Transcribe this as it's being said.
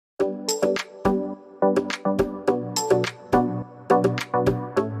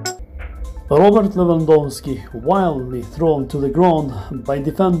Robert Lewandowski, wildly thrown to the ground by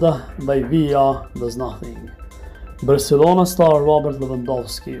defender by VAR, does nothing. Barcelona star Robert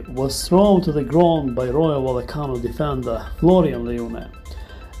Lewandowski was thrown to the ground by Rayo Vallecano defender Florian Lejeune.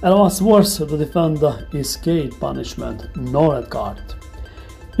 And what's worse, the defender escaped punishment, no red card.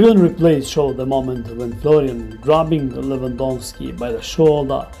 Even replays showed the moment when Florian grabbing Lewandowski by the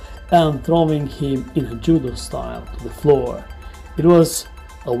shoulder and throwing him in a judo style to the floor. It was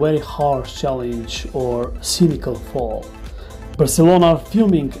a very harsh challenge or cynical fall. Barcelona are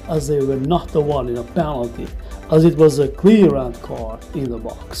fuming as they were not awarded a penalty, as it was a clear red card in the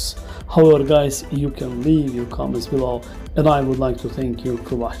box. However guys, you can leave your comments below and I would like to thank you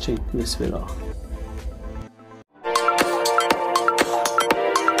for watching this video.